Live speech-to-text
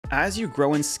As you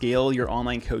grow and scale your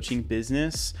online coaching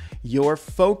business, your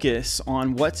focus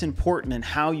on what's important and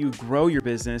how you grow your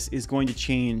business is going to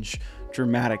change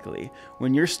dramatically.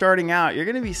 When you're starting out, you're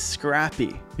going to be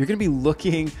scrappy. You're going to be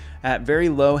looking at very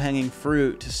low-hanging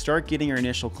fruit to start getting your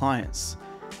initial clients.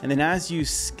 And then as you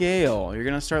scale, you're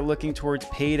going to start looking towards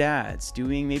paid ads,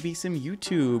 doing maybe some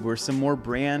YouTube or some more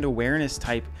brand awareness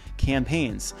type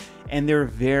campaigns. And they're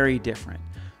very different.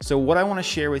 So what I want to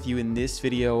share with you in this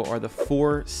video are the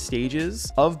 4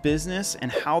 stages of business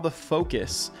and how the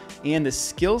focus and the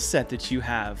skill set that you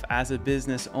have as a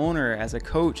business owner, as a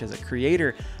coach, as a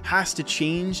creator has to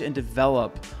change and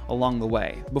develop along the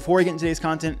way. Before I get into today's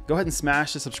content, go ahead and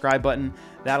smash the subscribe button.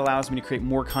 That allows me to create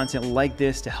more content like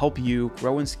this to help you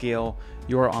grow and scale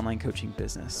your online coaching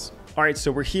business. All right,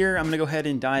 so we're here. I'm going to go ahead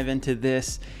and dive into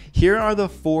this. Here are the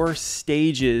 4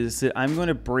 stages that I'm going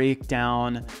to break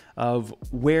down of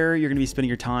where you're going to be spending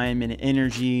your time and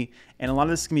energy. And a lot of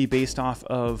this is going to be based off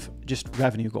of just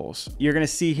revenue goals. You're going to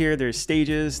see here, there's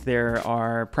stages. There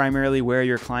are primarily where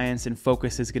your clients and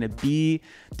focus is going to be.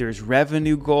 There's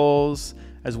revenue goals,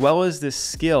 as well as the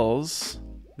skills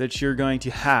that you're going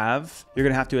to have. You're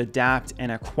going to have to adapt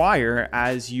and acquire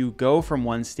as you go from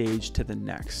one stage to the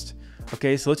next.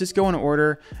 Okay, so let's just go in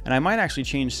order, and I might actually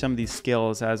change some of these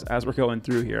skills as we're going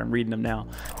through here. I'm reading them now.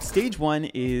 Stage 1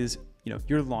 is,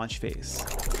 your launch phase,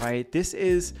 right? This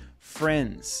is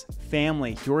friends,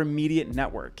 family, your immediate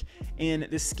network. And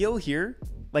the skill here,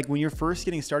 like when you're first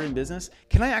getting started in business,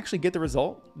 can I actually get the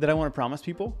result that I want to promise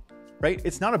people? Right?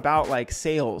 It's not about like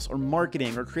sales or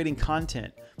marketing or creating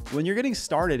content. When you're getting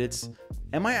started, it's,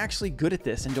 am I actually good at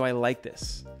this and do I like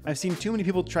this? I've seen too many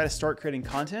people try to start creating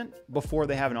content before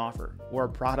they have an offer or a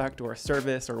product or a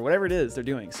service or whatever it is they're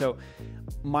doing. So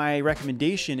my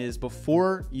recommendation is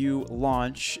before you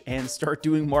launch and start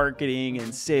doing marketing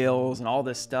and sales and all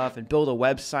this stuff and build a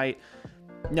website,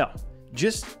 no,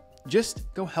 just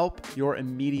go help your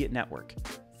immediate network.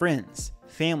 Friends,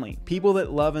 family, people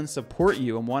that love and support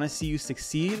you and want to see you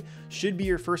succeed should be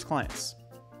your first clients.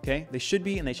 Okay, they should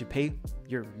be, and they should pay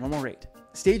your normal rate.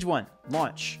 Stage 1,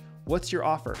 launch. What's your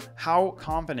offer? How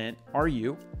confident are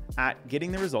you at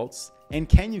getting the results, and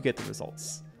can you get the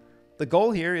results? The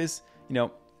goal here is, can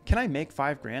I make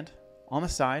 $5,000 on the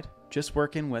side just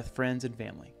working with friends and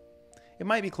family? It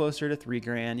might be closer to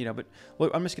 $3,000, but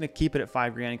look, I'm just going to keep it at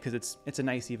 $5,000 because it's a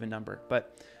nice even number.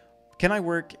 But can I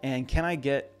work and can I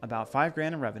get about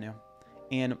 $5,000 in revenue?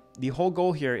 And the whole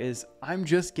goal here is I'm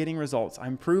just getting results.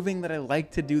 I'm proving that I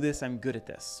like to do this. I'm good at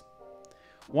this.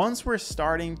 Once we're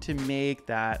starting to make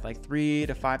that like $3,000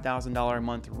 to $5,000 a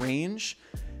month range,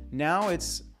 now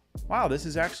it's, wow, this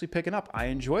is actually picking up. I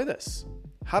enjoy this.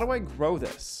 How do I grow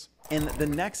this? And the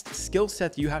next skill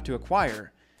set that you have to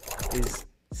acquire is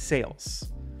sales.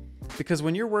 Because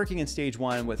when you're working in stage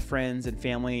 1 with friends and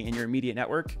family in your immediate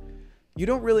network, you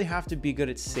don't really have to be good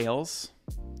at sales.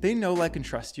 They know, like, and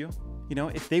trust you.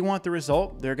 If they want the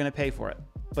result, they're going to pay for it.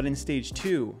 But in stage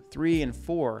 2, 3, and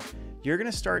 4, you're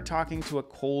going to start talking to a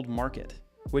cold market,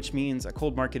 which means a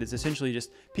cold market is essentially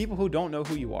just people who don't know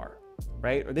who you are,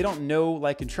 right? Or they don't know,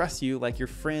 like, and trust you like your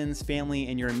friends, family,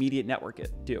 and your immediate network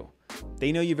do.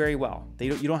 They know you very well.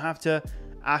 You don't have to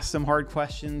ask them hard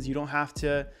questions. You don't have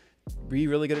to be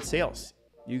really good at sales.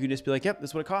 You can just be like, yep, this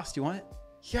is what it costs. You want it?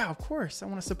 Yeah, of course. I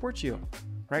want to support you,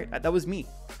 right? That was me.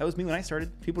 That was me when I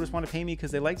started. People just want to pay me because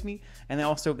they liked me. And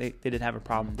they did have a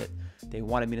problem that they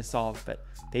wanted me to solve, but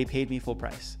they paid me full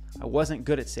price. I wasn't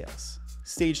good at sales.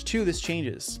 Stage 2, this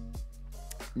changes.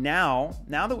 Now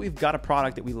that we've got a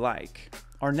product that we like,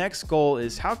 our next goal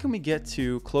is how can we get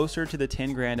to closer to the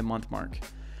 $10,000 a month mark?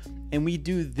 And we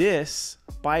do this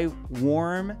by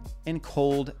warm and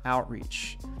cold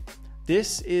outreach.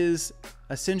 This is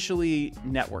essentially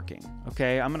networking,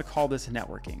 okay? I'm gonna call this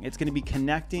networking. It's gonna be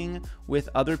connecting with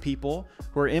other people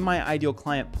who are in my ideal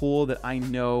client pool that I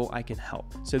know I can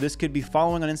help. So this could be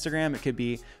following on Instagram, it could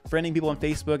be friending people on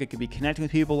Facebook, it could be connecting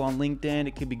with people on LinkedIn,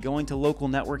 it could be going to local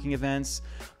networking events,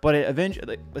 but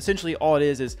essentially all it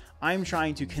is I'm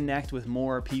trying to connect with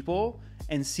more people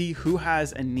and see who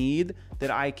has a need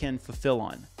that I can fulfill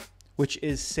on, which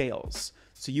is sales.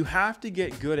 So you have to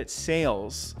get good at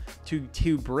sales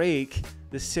to break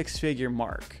the 6-figure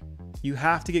mark. You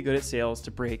have to get good at sales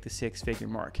to break the 6-figure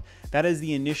mark. That is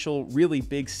the initial really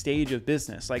big stage of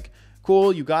business. Like,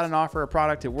 cool, you got an offer, a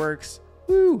product, it works.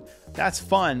 Woo, that's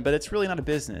fun, but it's really not a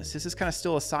business. This is kind of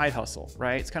still a side hustle,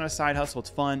 right? It's kind of a side hustle, it's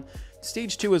fun.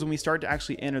 Stage 2 is when we start to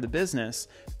actually enter the business.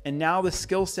 And now the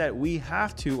skill set we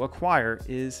have to acquire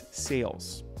is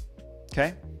sales,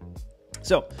 okay?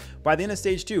 So by the end of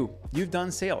stage 2, you've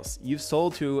done sales. You've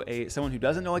sold to someone who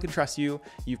doesn't know, like, and trust you.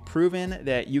 You've proven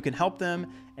that you can help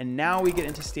them. And now we get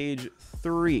into stage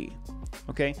 3.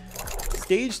 Okay.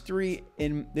 Stage 3,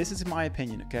 and this is my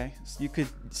opinion. Okay. So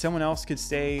someone else could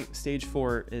say stage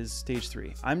 4 is stage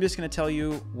 3. I'm just going to tell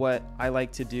you what I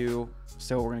like to do.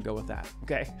 So we're going to go with that.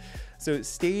 Okay. So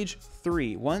stage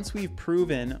 3, once we've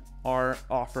proven our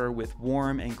offer with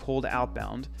warm and cold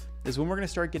outbound, is when we're going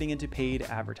to start getting into paid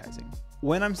advertising.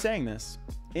 When I'm saying this,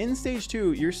 in stage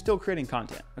 2, you're still creating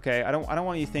content. Okay. I don't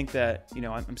want you to think that,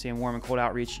 I'm saying warm and cold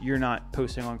outreach, you're not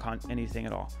posting on anything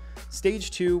at all.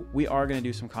 Stage 2, we are going to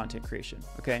do some content creation.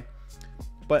 Okay.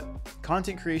 But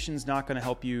content creation is not going to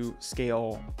help you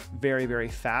scale very, very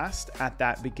fast at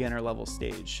that beginner level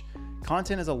stage.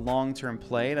 Content is a long-term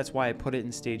play. That's why I put it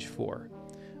in stage 4.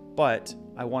 But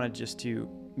I wanted just to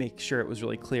make sure it was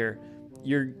really clear.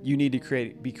 You need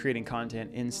to be creating content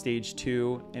in stage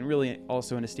 2 and really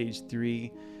also into stage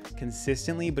 3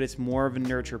 consistently, but it's more of a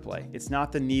nurture play. It's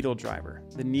not the needle driver.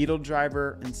 The needle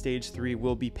driver in stage 3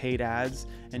 will be paid ads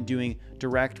and doing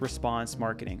direct response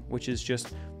marketing, which is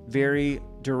just very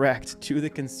direct to the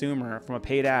consumer from a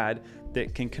paid ad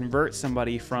that can convert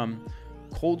somebody from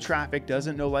cold traffic,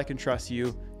 doesn't know, like, and trust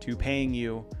you, to paying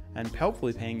you, and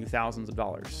hopefully paying you thousands of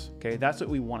dollars. Okay, that's what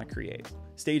we want to create.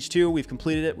 Stage 2, we've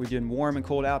completed it. We're doing warm and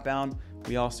cold outbound.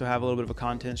 We also have a little bit of a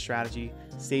content strategy.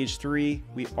 Stage 3,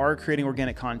 we are creating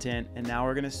organic content, and now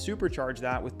we're going to supercharge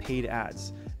that with paid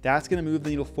ads. That's going to move the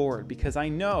needle forward, because I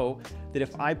know that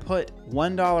if I put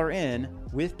 $1 in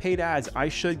with paid ads, I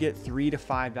should get $3 to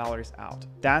 $5 out.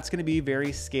 That's going to be very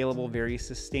scalable, very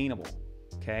sustainable.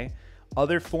 Okay.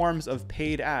 Other forms of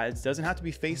paid ads doesn't have to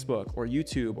be Facebook or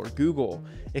YouTube or Google.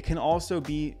 It can also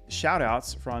be shout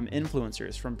outs from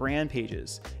influencers, from brand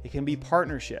pages. It can be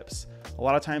partnerships. A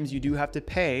lot of times you do have to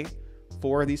pay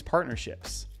for these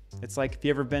partnerships. It's like if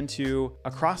you've ever been to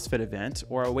a CrossFit event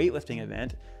or a weightlifting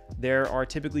event, there are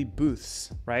typically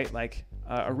booths, right? Like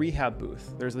a rehab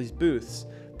booth. There's these booths.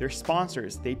 They're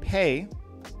sponsors. They pay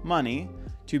money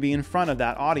to be in front of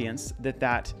that audience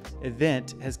that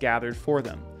event has gathered for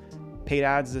them. Paid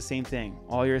ads is the same thing.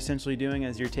 All you're essentially doing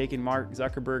is you're taking Mark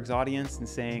Zuckerberg's audience and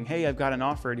saying, hey, I've got an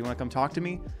offer. Do you want to come talk to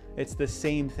me? It's the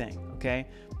same thing, okay?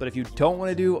 But if you don't want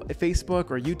to do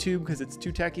Facebook or YouTube because it's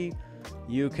too techy,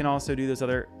 you can also do those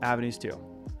other avenues too.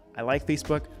 I like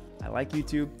Facebook. I like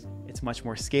YouTube. It's much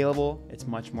more scalable. It's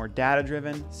much more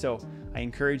data-driven. So I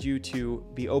encourage you to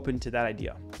be open to that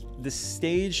idea. The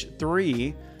stage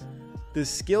 3, the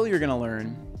skill you're going to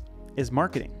learn is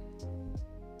marketing.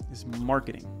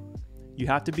 You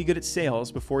have to be good at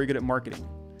sales before you're good at marketing.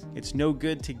 It's no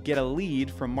good to get a lead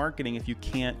from marketing if you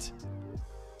can't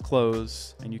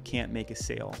close and you can't make a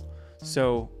sale.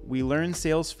 So we learn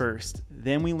sales first,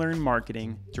 then we learn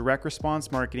marketing, direct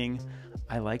response marketing.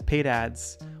 I like paid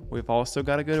ads. We've also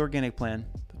got a good organic plan,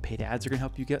 but paid ads are going to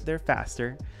help you get there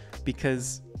faster,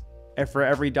 because for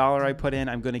every dollar I put in,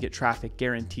 I'm going to get traffic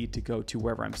guaranteed to go to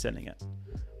wherever I'm sending it.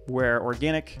 Where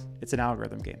organic, it's an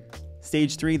algorithm game.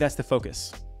 Stage 3, that's the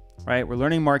focus. Right? We're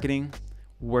learning marketing.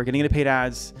 We're getting into paid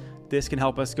ads. This can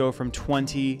help us go from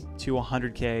 20 to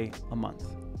 100K a month.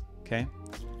 Okay.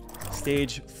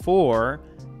 Stage 4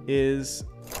 is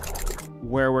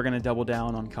where we're going to double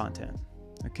down on content.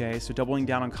 Okay. So doubling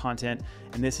down on content,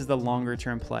 and this is the longer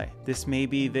term play. This may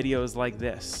be videos like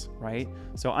this, right?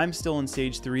 So I'm still in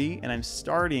stage 3 and I'm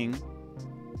starting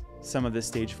some of this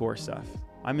stage 4 stuff.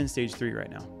 I'm in stage 3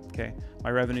 right now. Okay. My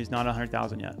revenue is not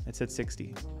 100,000 yet. It's at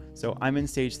 60. So I'm in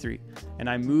stage 3 and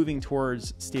I'm moving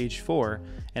towards stage 4.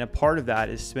 And a part of that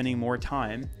is spending more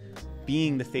time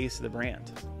being the face of the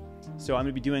brand. So I'm going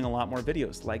to be doing a lot more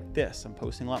videos like this. I'm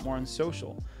posting a lot more on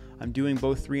social. I'm doing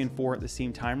both 3 and 4 at the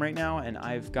same time right now. And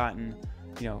I've gotten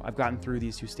through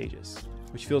these 2 stages,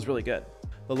 which feels really good.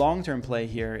 The long-term play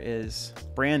here is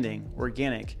branding,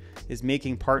 organic, is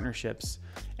making partnerships.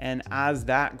 And as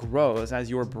that grows, as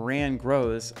your brand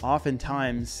grows,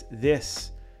 oftentimes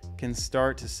this can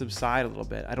start to subside a little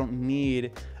bit. I don't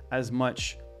need as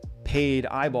much paid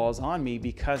eyeballs on me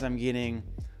because I'm getting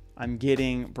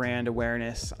brand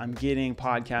awareness. I'm getting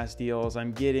podcast deals.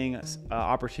 I'm getting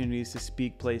opportunities to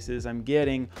speak places. I'm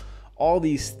getting all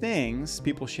these things,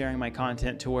 people sharing my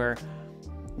content, to where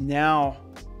now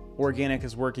organic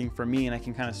is working for me and I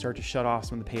can kind of start to shut off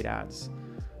some of the paid ads.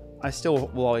 I still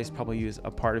will always probably use a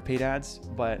part of paid ads,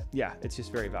 but yeah, it's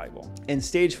just very valuable. In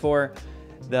stage 4,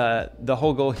 the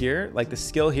whole goal here, like the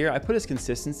skill here, I put as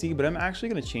consistency, but I'm actually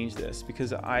going to change this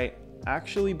because I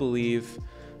actually believe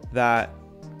that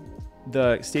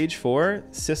the stage 4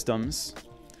 systems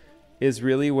is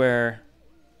really where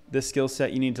the skill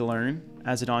set you need to learn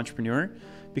as an entrepreneur,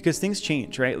 because things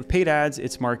change, right? With paid ads,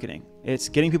 it's marketing. It's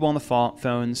getting people on the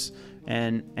phones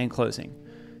and closing.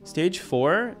 Stage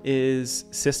 4 is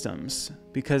systems,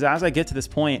 because as I get to this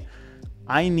point,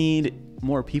 I need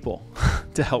more people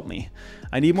to help me.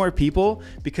 I need more people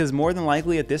because more than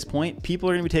likely at this point, people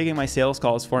are going to be taking my sales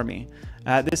calls for me.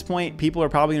 At this point, people are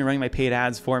probably going to be running my paid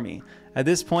ads for me. At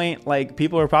this point, like,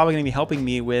 people are probably going to be helping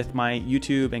me with my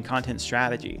YouTube and content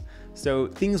strategy. So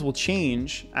things will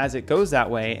change as it goes that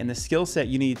way. And the skill set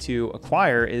you need to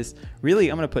acquire is really,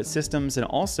 I'm going to put systems and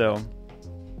also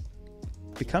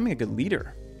becoming a good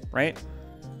leader, right?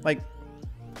 Like,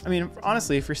 I mean,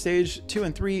 honestly, for stage 2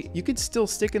 and 3, you could still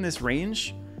stick in this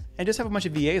range and just have a bunch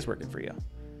of VAs working for you.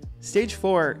 Stage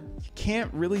 4, you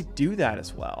can't really do that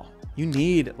as well. You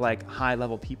need like high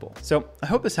level people. So I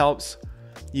hope this helps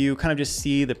you kind of just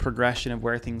see the progression of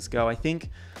where things go. I think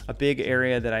a big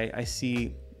area that I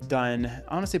see done, I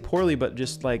don't want to say poorly, but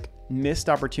just like missed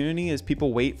opportunity is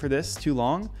people wait for this too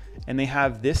long and they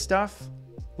have this stuff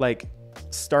like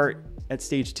start at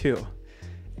stage 2.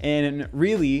 And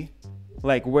really,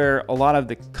 like, where a lot of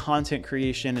the content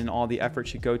creation and all the effort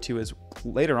should go to is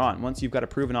later on, once you've got a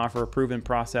proven offer, a proven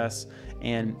process,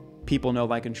 and people know,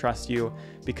 like, and trust you,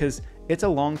 because it's a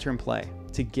long-term play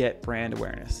to get brand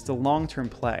awareness. It's a long-term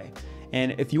play.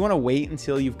 And if you want to wait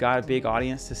until you've got a big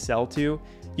audience to sell to,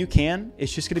 you can.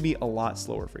 It's just going to be a lot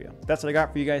slower for you. That's what I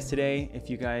got for you guys today. If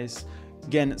you guys,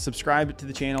 again, subscribe to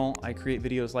the channel. I create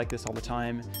videos like this all the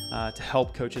time to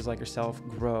help coaches like yourself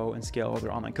grow and scale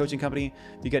their online coaching company.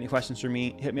 If you got any questions for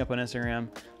me, hit me up on Instagram.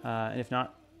 And if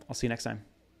not, I'll see you next time.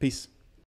 Peace.